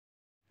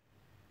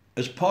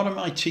As part of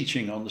my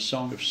teaching on the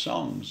Song of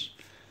Songs,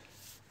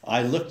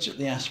 I looked at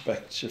the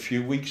aspects a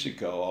few weeks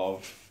ago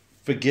of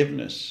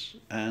forgiveness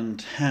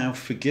and how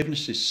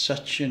forgiveness is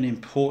such an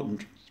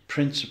important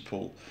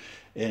principle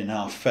in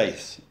our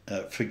faith.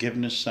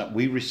 Forgiveness that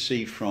we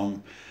receive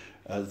from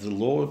the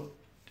Lord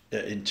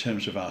in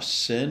terms of our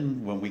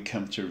sin. When we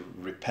come to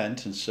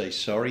repent and say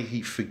sorry,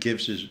 he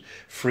forgives us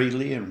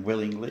freely and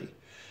willingly.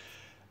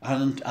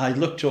 And I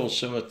looked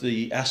also at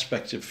the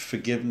aspect of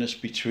forgiveness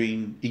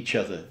between each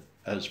other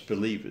as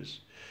believers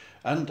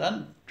and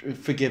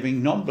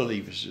forgiving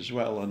non-believers as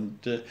well.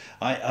 And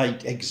I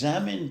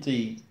examined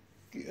the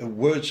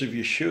words of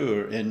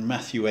Yeshua in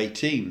Matthew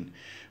 18,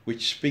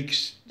 which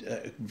speaks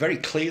very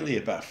clearly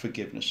about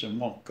forgiveness and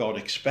what God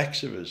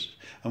expects of us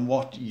and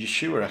what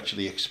Yeshua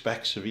actually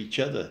expects of each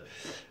other,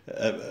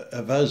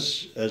 of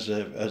us as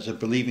a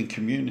believing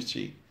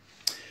community.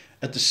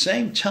 At the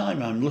same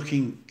time, I'm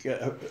looking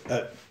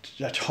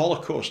at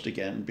Holocaust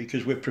again,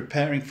 because we're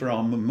preparing for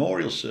our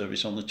memorial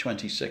service on the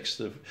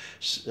 26th of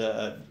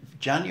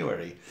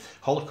January.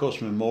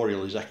 Holocaust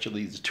Memorial is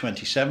actually the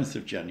 27th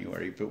of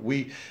January, but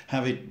we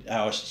have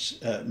our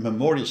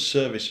memorial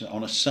service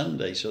on a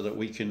Sunday so that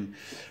we can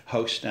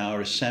host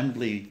our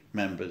assembly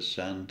members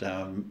and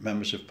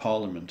members of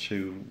Parliament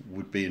who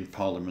would be in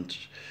Parliament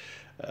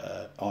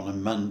on a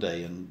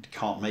Monday and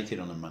can't make it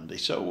on a Monday.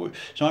 So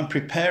I'm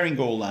preparing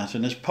all that,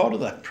 and as part of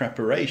that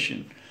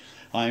preparation,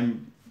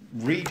 I'm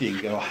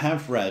reading or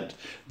have read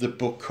the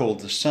book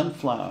called The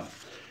Sunflower,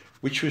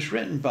 which was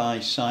written by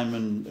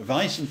Simon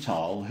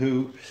Wiesenthal,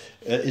 who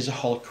is a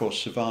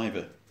Holocaust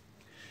survivor.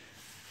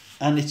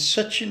 And it's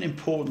such an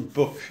important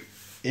book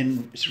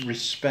in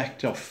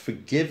respect of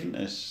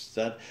forgiveness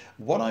that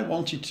what I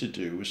wanted to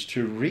do was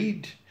to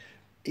read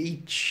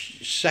each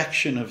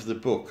section of the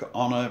book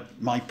on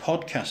my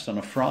podcast on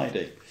a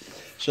Friday,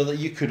 so that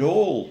you could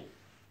all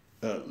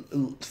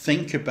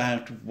think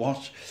about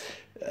what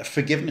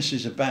forgiveness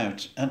is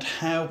about and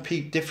how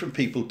different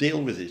people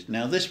deal with it.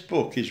 Now, this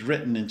book is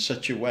written in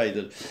such a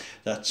way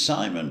that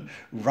Simon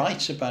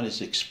writes about his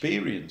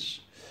experience,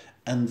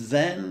 and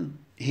then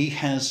he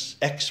has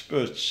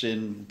experts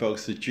in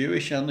both the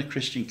Jewish and the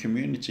Christian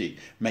community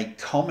make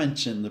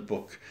comments in the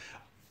book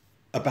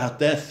about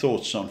their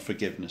thoughts on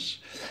forgiveness.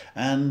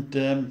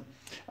 And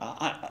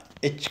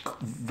it's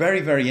very,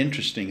 very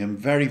interesting and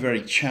very,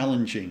 very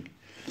challenging.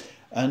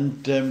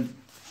 And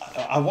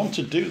I want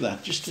to do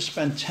that, just to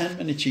spend 10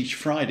 minutes each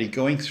Friday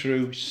going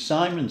through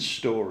Simon's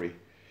story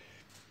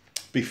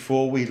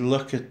before we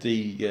look at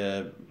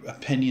the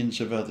opinions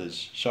of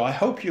others. So I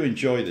hope you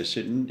enjoy this.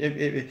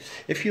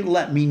 If you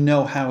let me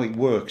know how it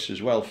works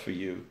as well for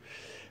you.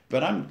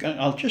 But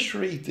I'll just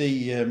read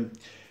the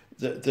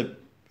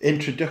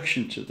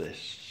introduction to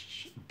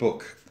this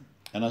book,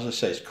 and as I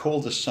say, it's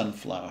called The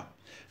Sunflower.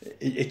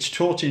 It's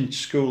taught in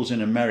schools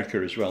in America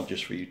as well,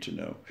 just for you to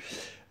know,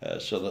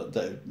 so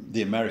that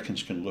the American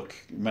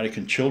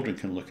children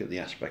can look at the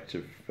aspect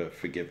of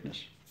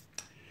forgiveness.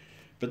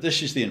 But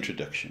this is the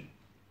introduction.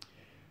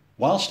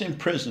 Whilst in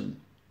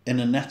prison in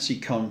a Nazi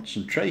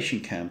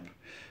concentration camp,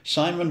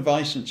 Simon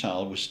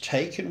Wiesenthal was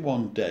taken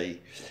one day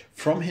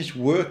from his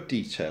work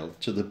detail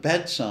to the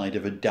bedside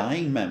of a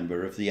dying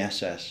member of the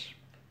SS.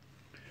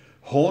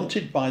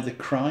 Haunted by the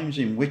crimes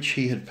in which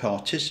he had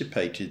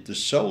participated, the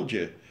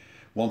soldier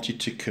wanted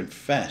to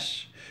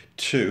confess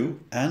to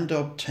and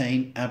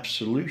obtain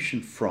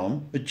absolution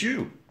from a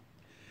Jew.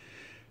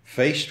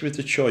 Faced with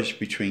the choice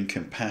between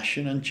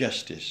compassion and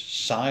justice,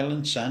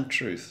 silence and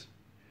truth,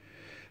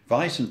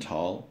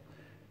 Wiesenthal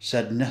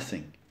said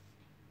nothing.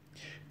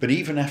 But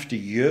even after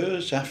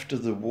years after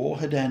the war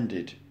had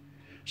ended,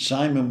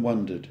 Simon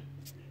wondered,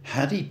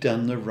 had he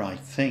done the right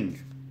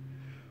thing?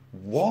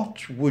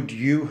 What would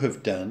you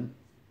have done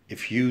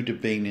if you'd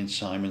have been in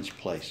Simon's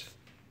place?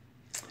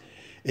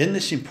 In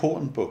this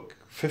important book,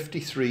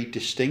 53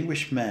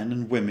 distinguished men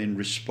and women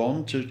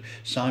respond to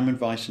Simon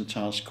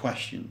Wiesenthal's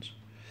questions.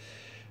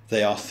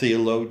 They are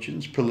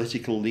theologians,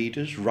 political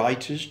leaders,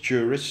 writers,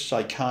 jurists,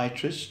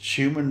 psychiatrists,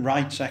 human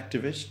rights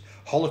activists,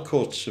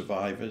 Holocaust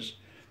survivors,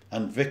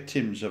 and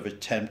victims of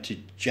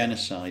attempted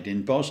genocide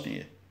in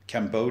Bosnia,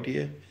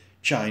 Cambodia,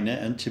 China,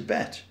 and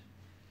Tibet.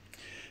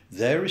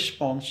 Their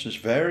response, as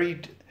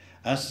varied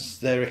as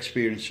their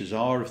experiences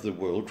are of the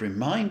world,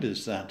 remind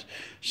us that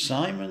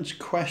Simon's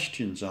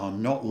questions are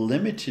not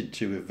limited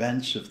to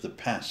events of the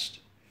past,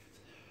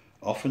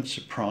 often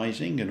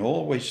surprising and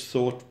always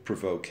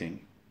thought-provoking.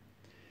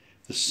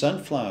 The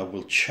Sunflower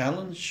will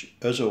challenge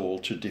us all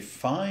to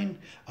define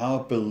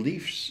our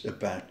beliefs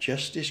about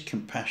justice,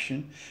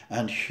 compassion,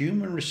 and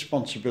human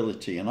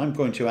responsibility. And I'm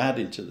going to add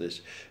into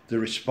this the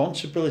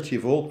responsibility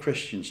of all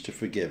Christians to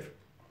forgive.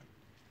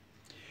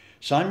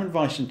 Simon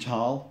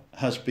Wiesenthal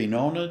has been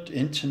honoured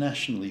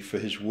internationally for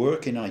his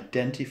work in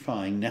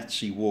identifying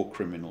Nazi war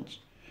criminals.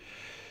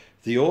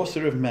 The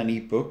author of many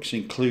books,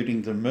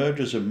 including The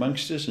Murderers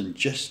Amongst Us and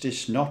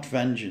Justice Not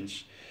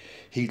Vengeance,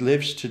 he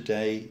lives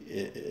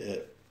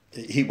today.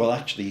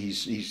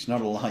 He's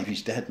not alive,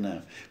 he's dead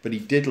now, but he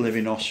did live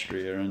in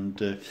Austria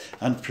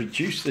and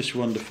produced this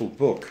wonderful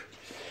book,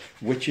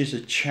 which is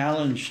a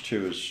challenge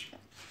to us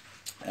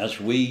as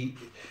we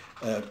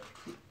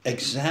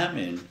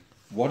examine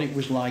what it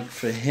was like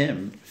for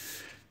him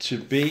to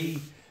be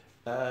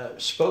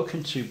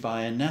spoken to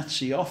by a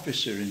Nazi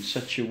officer in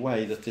such a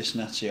way that this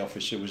Nazi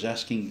officer was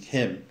asking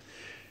him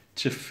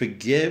to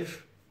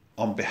forgive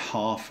on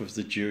behalf of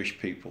the Jewish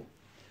people.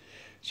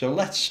 So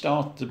let's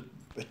start the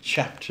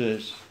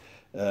chapters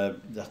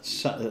that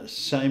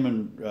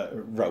Simon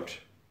wrote.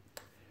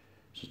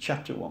 So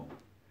chapter 1.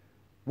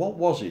 What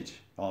was it,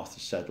 Arthur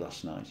said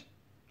last night?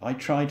 I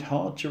tried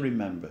hard to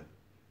remember.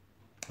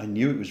 I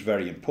knew it was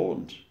very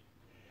important.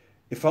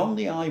 If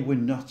only I were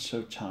not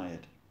so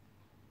tired.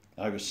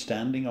 I was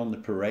standing on the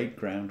parade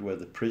ground where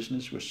the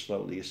prisoners were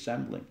slowly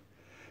assembling.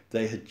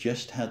 They had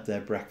just had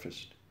their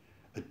breakfast,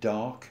 a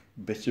dark,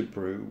 bitter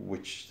brew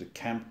which the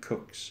camp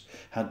cooks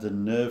had the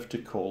nerve to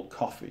call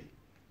coffee.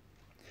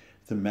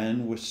 The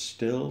men were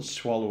still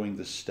swallowing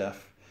the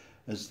stuff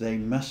as they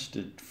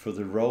mustered for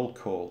the roll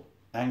call,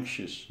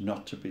 anxious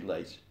not to be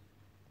late.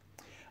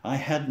 I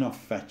had not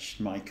fetched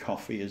my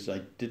coffee as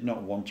I did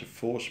not want to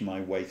force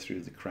my way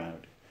through the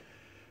crowd.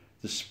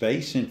 The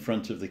space in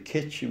front of the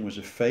kitchen was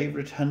a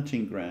favourite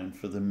hunting ground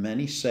for the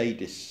many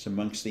sadists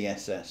amongst the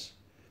SS.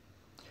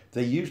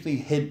 They usually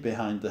hid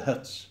behind the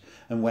huts,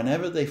 and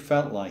whenever they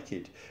felt like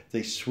it,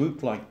 they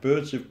swooped like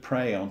birds of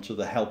prey onto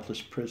the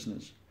helpless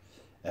prisoners.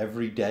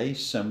 Every day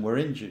some were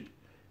injured.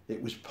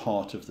 It was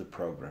part of the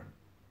programme.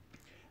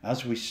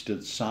 As we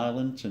stood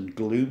silent and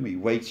gloomy,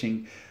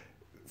 waiting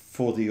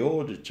for the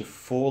order to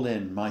fall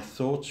in, my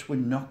thoughts were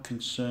not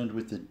concerned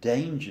with the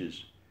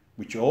dangers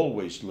which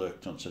always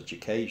lurked on such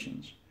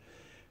occasions,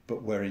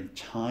 but were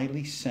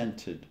entirely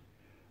centred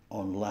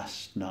on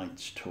last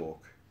night's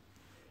talk.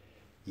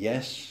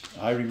 Yes,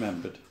 I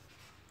remembered.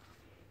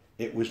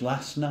 It was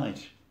last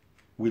night.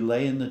 We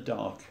lay in the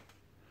dark.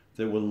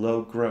 There were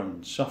low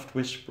groans, soft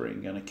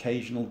whispering, and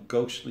occasional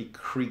ghostly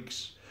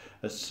creaks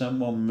as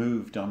someone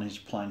moved on his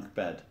plank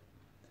bed.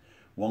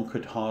 One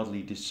could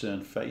hardly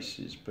discern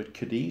faces, but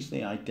could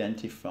easily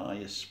identify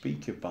a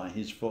speaker by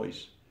his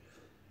voice.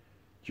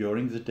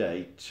 During the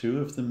day, 2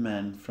 of the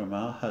men from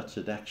our hut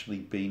had actually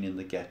been in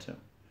the ghetto.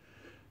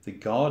 The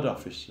guard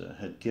officer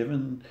had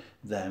given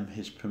them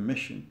his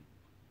permission.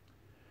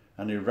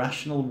 An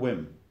irrational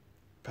whim,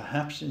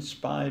 perhaps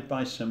inspired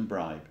by some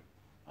bribe,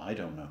 I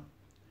don't know.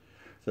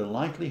 The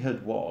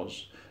likelihood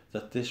was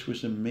that this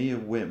was a mere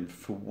whim,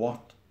 for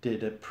what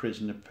did a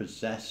prisoner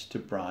possess to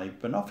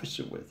bribe an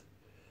officer with?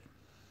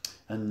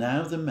 And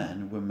now the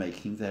men were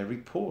making their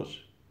report.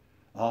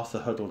 Arthur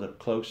huddled up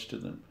close to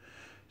them,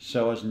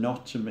 so as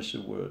not to miss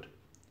a word.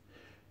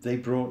 They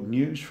brought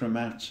news from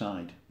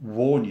outside,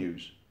 war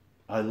news.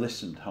 I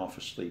listened, half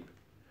asleep.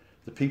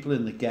 The people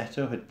in the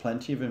ghetto had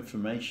plenty of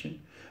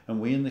information,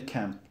 and we in the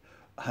camp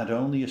had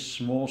only a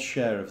small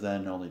share of their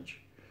knowledge.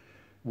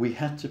 We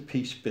had to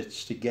piece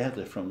bits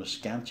together from the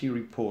scanty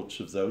reports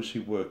of those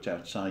who worked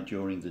outside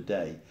during the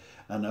day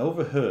and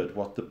overheard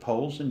what the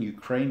Poles and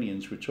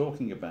Ukrainians were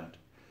talking about.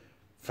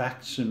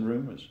 Facts and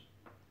rumours.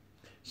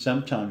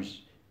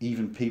 Sometimes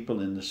even people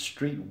in the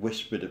street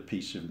whispered a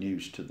piece of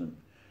news to them,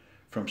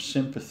 from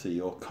sympathy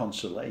or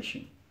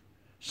consolation.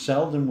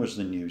 Seldom was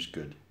the news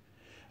good.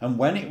 And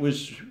when it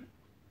was,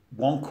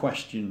 one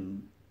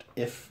questioned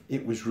if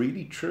it was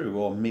really true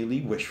or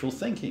merely wishful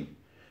thinking.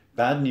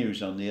 Bad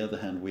news, on the other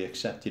hand, we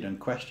accepted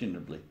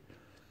unquestionably.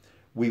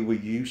 We were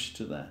used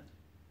to that.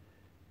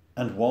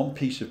 And one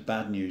piece of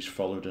bad news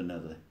followed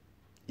another,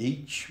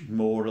 each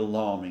more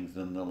alarming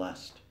than the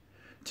last.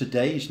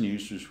 Today's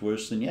news was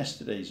worse than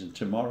yesterday's, and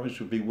tomorrow's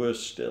would be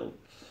worse still.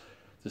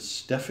 The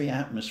stuffy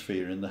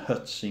atmosphere in the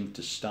hut seemed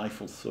to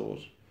stifle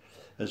thought.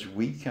 As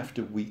week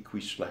after week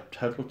we slept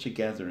huddled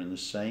together in the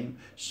same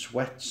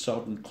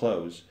sweat-sodden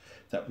clothes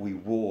that we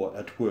wore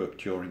at work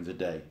during the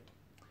day.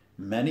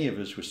 Many of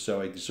us were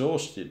so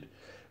exhausted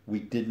we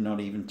did not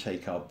even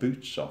take our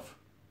boots off.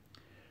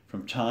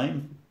 From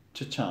time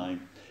to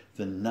time,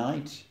 in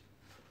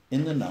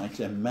the night,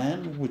 a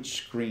man would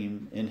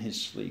scream in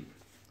his sleep.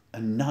 A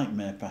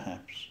nightmare,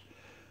 perhaps,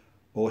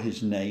 or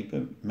his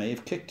neighbour may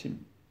have kicked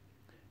him.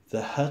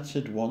 The hut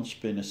had once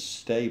been a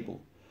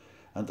stable,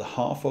 and the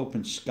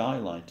half-open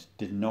skylight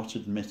did not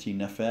admit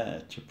enough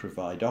air to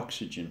provide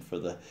oxygen for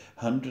the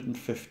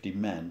 150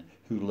 men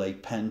who lay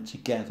penned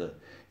together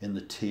in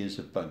the tiers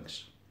of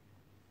bunks.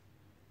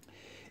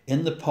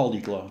 In the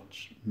polyglot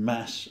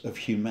mass of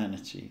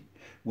humanity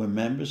were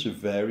members of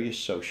various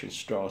social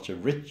strata,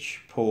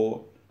 rich,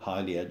 poor,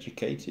 highly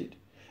educated,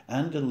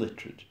 and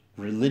illiterate,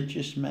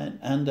 religious men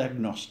and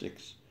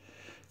agnostics,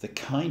 the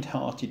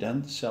kind-hearted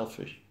and the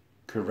selfish,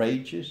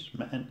 courageous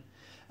men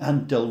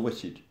and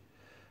dull-witted.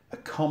 A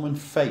common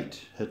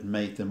fate had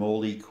made them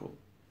all equal,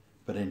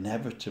 but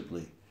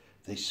inevitably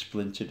they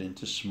splintered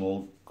into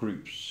small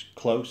groups,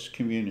 close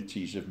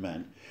communities of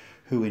men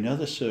who in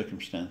other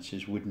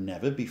circumstances would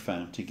never be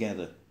found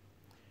together.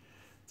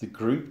 The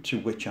group to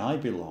which I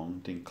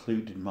belonged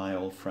included my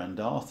old friend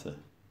Arthur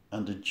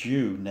and a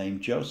Jew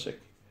named Joseph,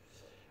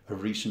 a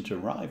recent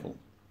arrival.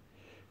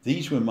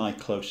 These were my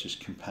closest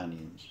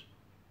companions.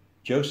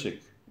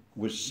 Joseph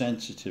was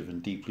sensitive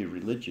and deeply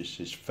religious.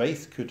 His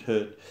faith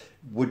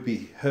would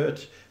be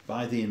hurt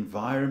by the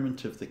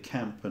environment of the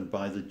camp and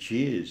by the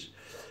jeers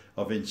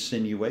of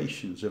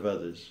insinuations of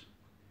others,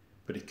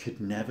 but it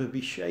could never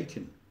be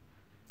shaken.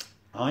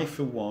 I,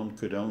 for one,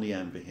 could only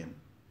envy him.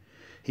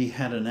 He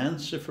had an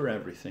answer for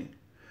everything,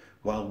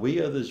 while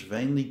we others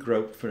vainly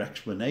groped for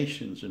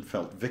explanations and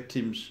felt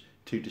victims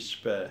to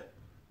despair.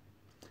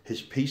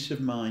 His peace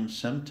of mind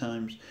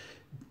sometimes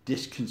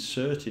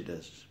disconcerted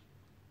us.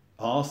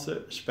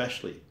 Arthur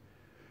especially,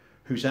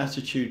 whose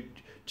attitude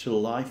to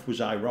life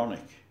was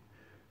ironic,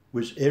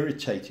 was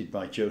irritated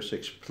by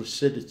Joseph's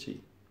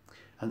placidity,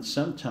 and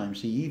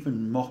sometimes he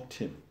even mocked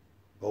him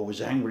or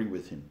was angry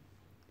with him.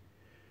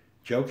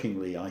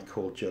 Jokingly, I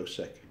called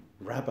Joseph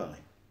Rabbi.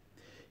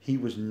 He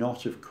was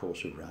not, of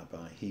course, a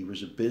rabbi. He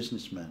was a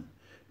businessman,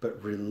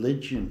 but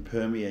religion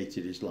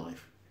permeated his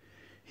life.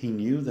 He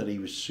knew that he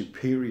was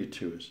superior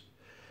to us,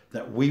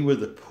 that we were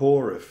the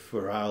poorer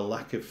for our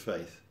lack of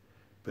faith,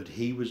 but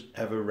he was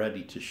ever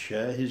ready to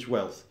share his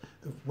wealth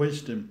of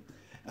wisdom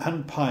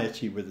and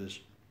piety with us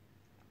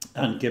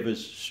and give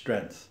us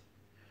strength.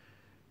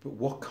 But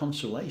what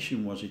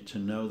consolation was it to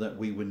know that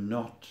we were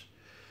not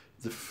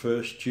the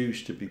first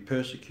Jews to be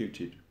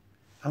persecuted?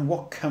 And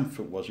what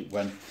comfort was it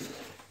when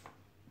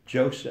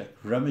Joseph,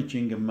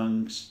 rummaging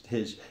amongst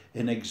his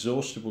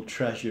inexhaustible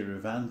treasure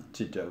of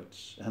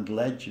anecdotes and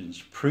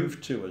legends,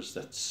 proved to us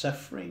that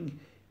suffering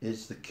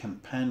is the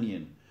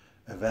companion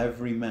of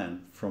every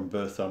man from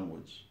birth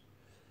onwards.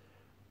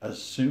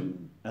 As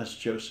soon as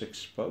Joseph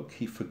spoke,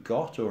 he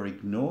forgot or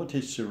ignored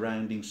his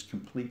surroundings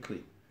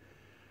completely.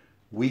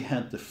 We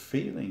had the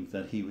feeling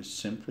that he was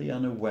simply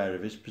unaware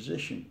of his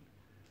position.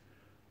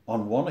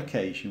 On one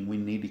occasion, we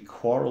nearly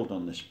quarrelled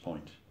on this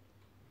point.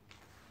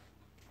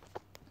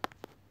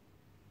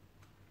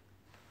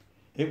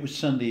 It was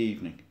Sunday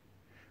evening.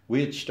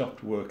 We had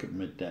stopped work at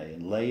midday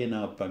and lay in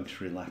our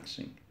bunks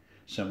relaxing.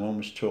 Someone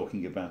was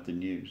talking about the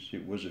news.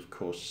 It was, of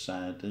course,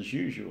 sad as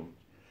usual.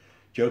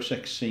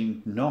 Joseph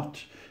seemed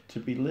not to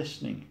be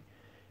listening.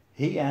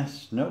 He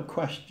asked no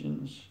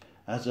questions,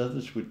 as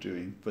others were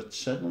doing, but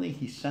suddenly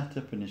he sat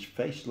up and his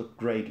face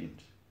looked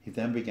radiant. He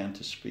then began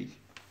to speak.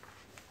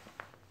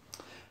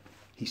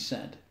 He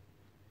said,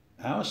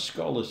 "Our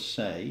scholars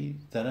say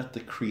that at the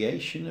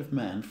creation of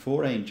man,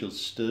 4 angels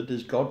stood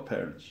as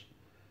godparents.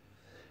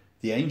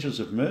 The angels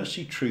of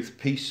mercy, truth,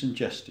 peace, and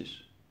justice.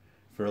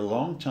 For a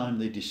long time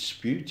they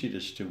disputed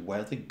as to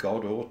whether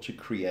God ought to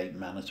create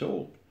man at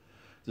all.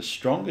 The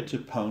strongest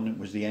opponent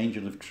was the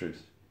angel of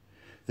truth.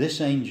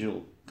 This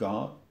angered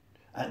God,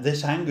 and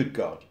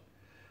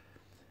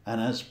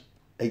as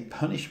a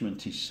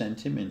punishment he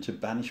sent him into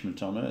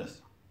banishment on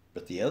earth.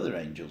 But the other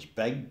angels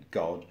begged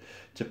God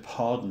to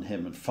pardon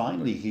him, and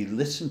finally he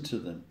listened to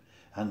them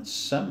and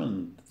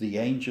summoned the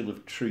angel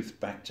of truth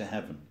back to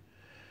heaven.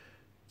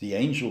 The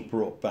angel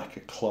brought back a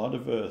clod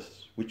of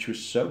earth which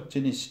was soaked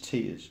in his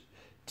tears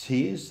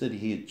that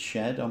he had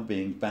shed on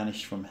being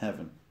banished from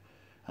heaven.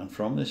 And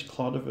from this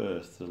clod of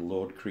earth the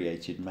Lord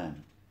created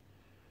man."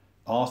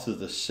 Arthur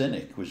the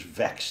cynic was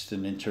vexed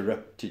and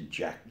interrupted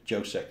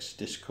Joseph's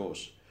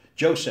discourse.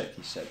 "Joseph,"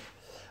 he said,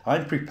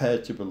 "I'm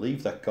prepared to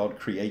believe that God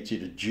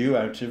created a Jew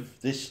out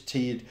of this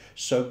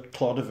tear-soaked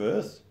clod of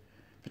earth.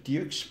 But do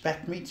you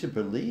expect me to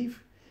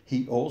believe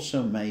he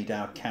also made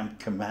our camp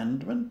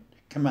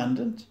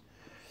commandant,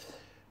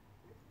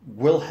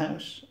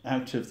 Wilhouse,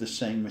 out of the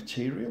same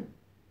material?"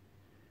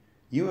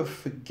 "You are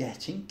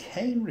forgetting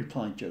Cain,"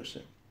 replied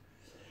Joseph.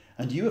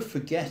 "And you are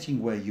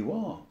forgetting where you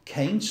are.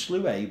 Cain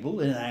slew Abel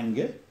in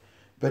anger,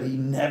 but he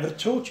never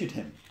tortured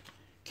him.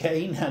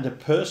 Cain had a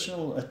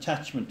personal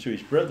attachment to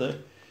his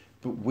brother,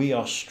 but we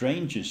are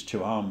strangers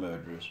to our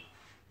murderers."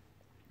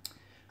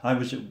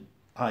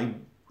 I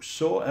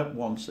saw at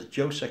once that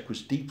Joseph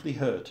was deeply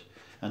hurt,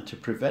 and to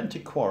prevent a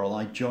quarrel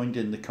I joined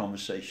in the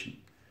conversation.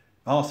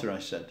 "Arthur," I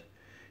said,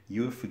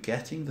 "you are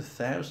forgetting the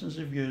thousands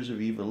of years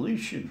of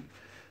evolution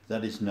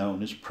that is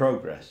known as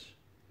progress."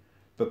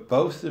 But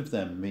both of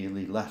them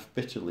merely laughed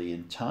bitterly.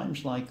 In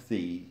times like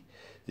these,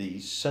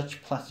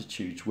 such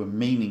platitudes were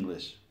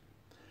meaningless.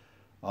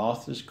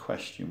 Arthur's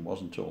question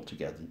wasn't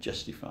altogether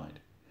justified.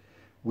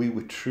 We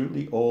were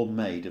truly all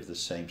made of the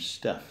same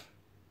stuff.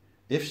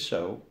 If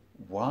so,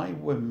 why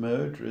were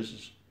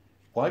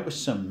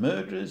some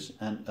murderers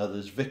and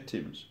others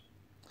victims?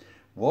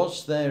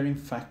 Was there in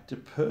fact a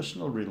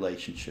personal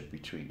relationship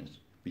between us,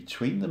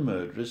 between the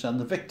murderers and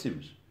the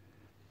victims,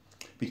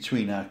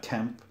 between our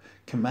camp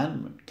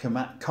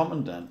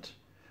commandant,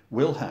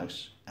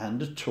 Wilhouse,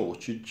 and a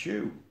tortured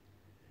Jew?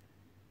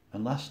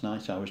 And last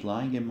night I was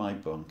lying in my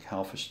bunk,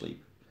 half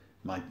asleep.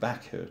 My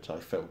back hurt, I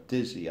felt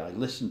dizzy, I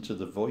listened to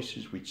the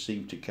voices which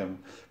seemed to come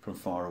from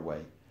far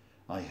away.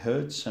 I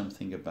heard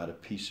something about a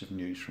piece of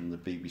news from the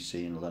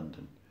BBC in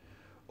London,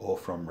 or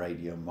from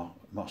Radio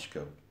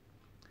Moscow.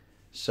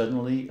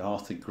 Suddenly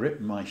Arthur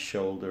gripped my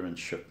shoulder and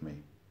shook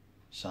me.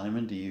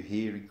 "Simon, do you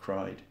hear?" he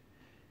cried.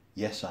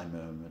 "Yes," I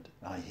murmured,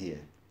 "I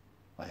hear.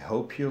 I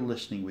hope you're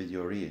listening with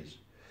your ears,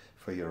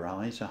 for your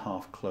eyes are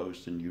half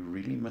closed and you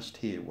really must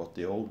hear what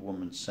the old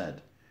woman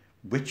said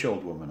Which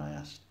old woman? I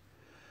asked.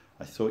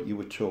 I thought you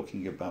were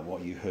talking about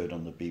what you heard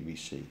on the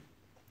BBC.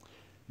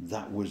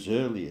 That was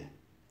earlier.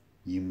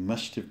 You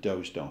must have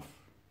dozed off.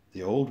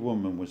 The old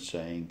woman was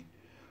saying,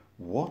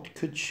 what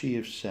could she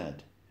have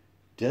said?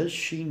 Does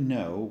she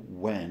know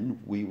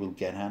when we will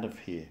get out of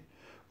here,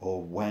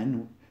 or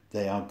when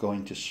they are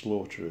going to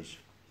slaughter us?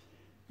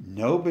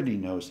 Nobody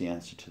knows the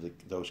answer to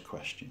those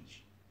questions.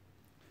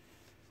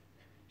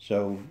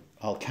 So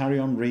I'll carry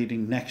on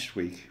reading next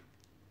week.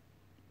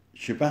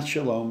 Shabbat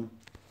Shalom,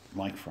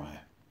 Mike Fryer.